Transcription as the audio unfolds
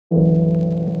Hi,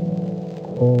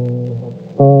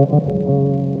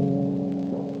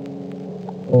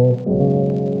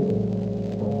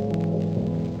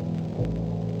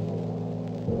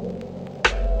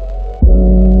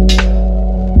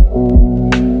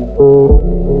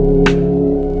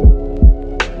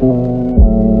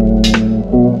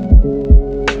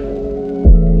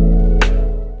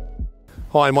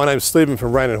 my name is Stephen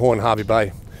from Rain and Horn, Harvey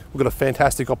Bay. We've got a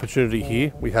fantastic opportunity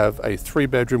here. We have a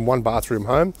 3-bedroom, 1-bathroom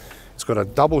home. It's got a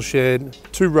double shed,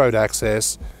 2 road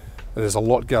access, and there's a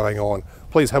lot going on.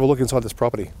 Please have a look inside this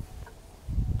property.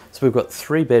 So we've got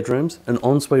 3 bedrooms, an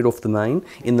ensuite off the main.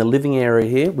 In the living area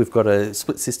here, we've got a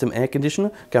split system air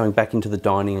conditioner going back into the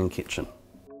dining and kitchen.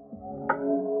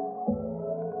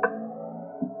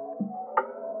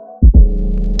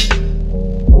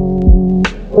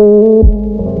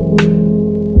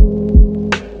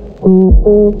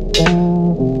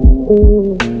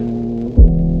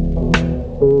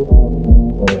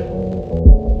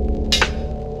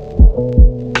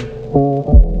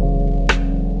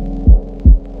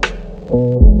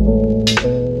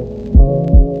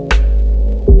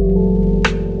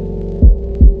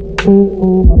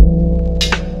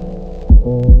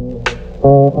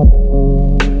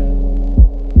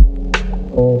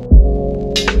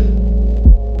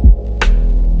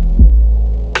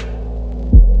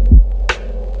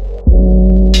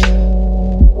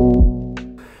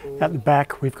 At the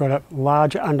back, we've got a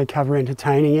large undercover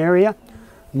entertaining area,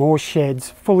 more sheds,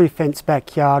 fully fenced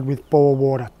backyard with bore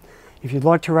water. If you'd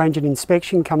like to arrange an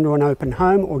inspection, come to an open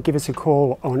home or give us a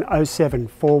call on 07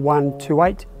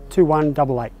 4128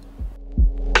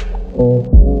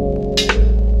 2188.